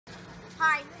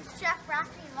Hi, this is Chef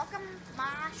Rafi. Welcome to my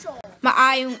show.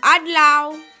 Maayong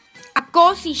adlaw.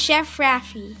 Ako si Chef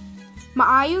Rafi.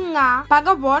 Maayong nga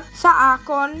pagabot sa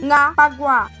akon nga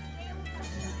pagwa.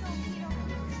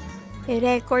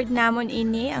 I-record namon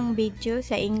ini ang video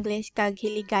sa English kag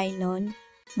Hiligaynon.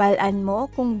 Balaan mo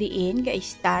kung diin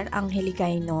ga-star ang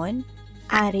Hiligaynon,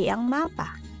 ari ang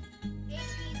mapa.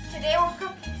 Today we're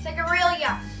cooking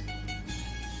Sigarilyas.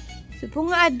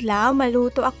 Subong nga adlaw,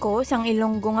 maluto ako sang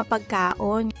Ilonggo nga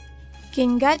pagkaon.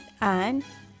 Ginataang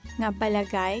nga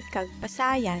Balagay kag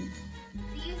pasayan.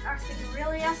 These are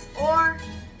Sigarilyas or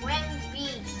wing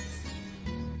beans.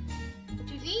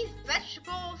 Do these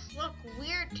vegetables look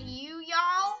weird to you,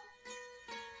 y'all?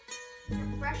 They're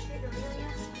fresh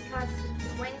Sigarilyas because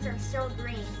the wings are still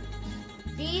green.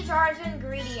 These are the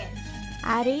ingredients.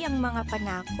 Ari ang mga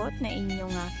panakot na inyo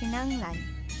nga kinanglan.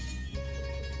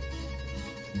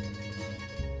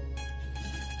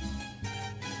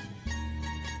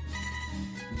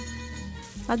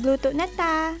 Magluto na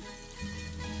ta!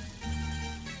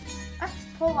 Let's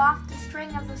pull off the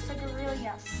string of the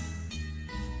Sigarilyas.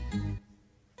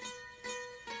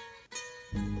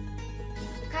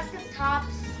 Cut the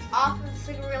tops off of the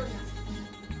Sigarilyas.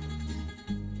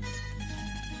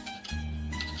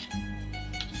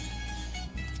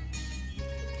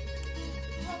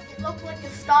 Look, it looks like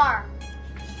a star.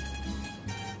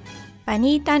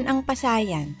 Panitan ang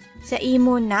pasayan. Sa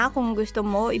imo na kung gusto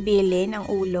mo ibilin ang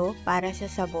ulo para sa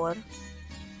sabor.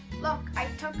 Look, I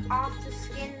took off the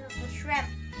skin of the shrimp,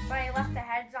 but I left the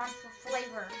heads on for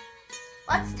flavor.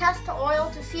 Let's test the oil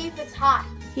to see if it's hot.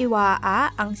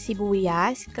 Hiwaa ang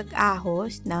sibuyas kag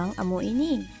ahos ng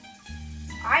amuini.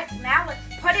 Alright, now let's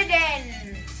put it in.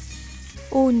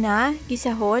 Una,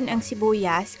 gisahon ang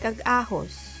sibuyas kag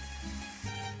ahos.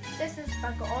 This is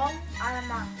bagoong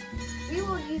alamang. We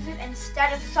will use it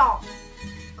instead of salt.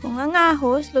 Kung ang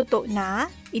ahos luto na,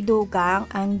 idugang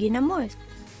ang ginamos.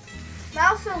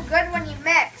 Smells so good when you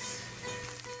mix.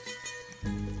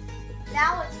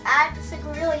 Now let's add the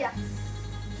Sigarilyas.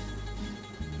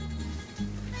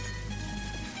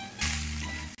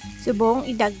 Subong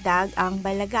idagdag ang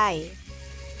balagay.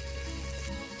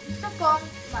 Subong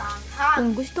maanghang. Kung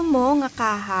gusto mo nga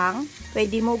kahang,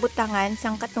 pwede mo butangan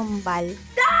sang katumbal.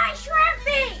 Die,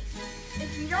 shrimpy!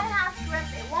 If you don't have shrimp,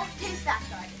 it won't taste that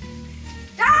good.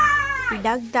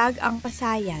 Idagdag ang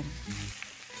pasayan.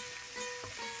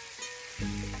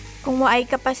 Kung waay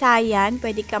kapasayan,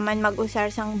 pwede ka man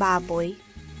mag-usar sang baboy.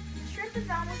 Shrimp is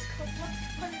almost cooked.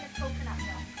 Let's put in the coconut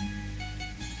milk.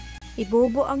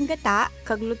 Ibubo ang gata,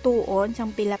 kag lutuon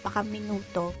sang pila pa ka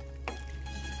minuto.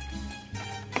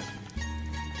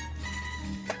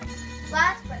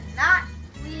 Last but not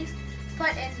least,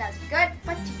 put in the good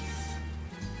patis.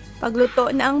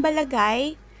 Pagluto na ang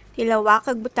balagay, tilawa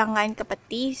kag butangan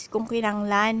kapatis kung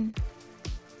kinanglan.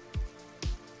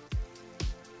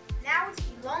 Now it's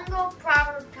Ilonggo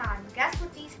proverb time. Guess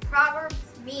what these proverbs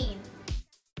mean?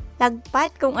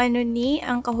 Lagpat kung ano ni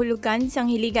ang kahulugan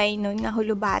sang Hiligaynon nga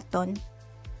hulubaton.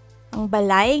 Ang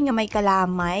balay nga may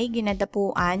kalamay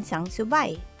ginadapuan sang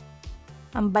subay.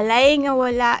 Ang balay nga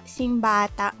wala sing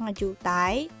bata nga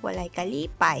jutay, walay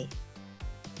kalipay.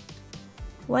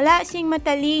 Wala sing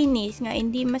matalinis nga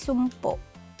hindi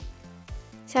masumpo.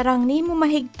 Sarang ni mo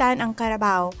mahigtan ang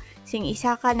karabaw, sing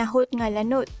isa ka nahot nga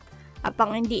lanot,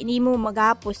 apang hindi ni mo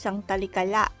magapos ang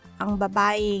talikala, ang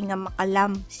babae nga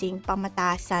makalam sing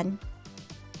pamatasan.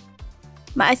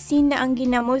 Maasin na ang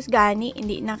ginamos gani,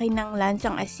 hindi na kinanglan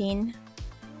sang asin.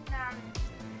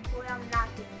 Ulam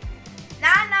natin.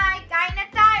 Nanay, kain na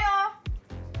tayo!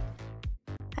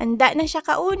 Handa na siya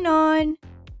kaunon.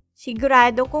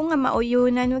 Sigurado ko nga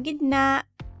mauyunan wagid na.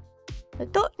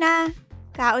 Luto na,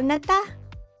 kaon na ta.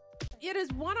 It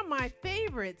is one of my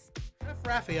favorites. Chef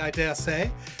Rafi, I dare say.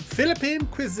 Philippine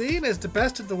cuisine is the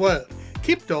best in the world.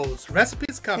 Keep those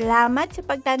recipes coming. Salamat sa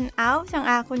pagtanaw sang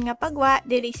akon nga pagwa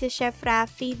diri sa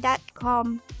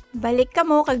chefrafi.com. Balik ka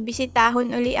mo kag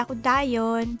bisitahon uli ako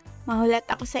dayon. Mahulat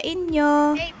ako sa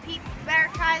inyo. Hey people, better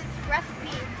try this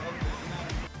recipe.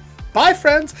 Bye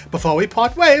friends. Before we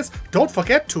part ways, don't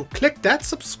forget to click that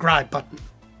subscribe button.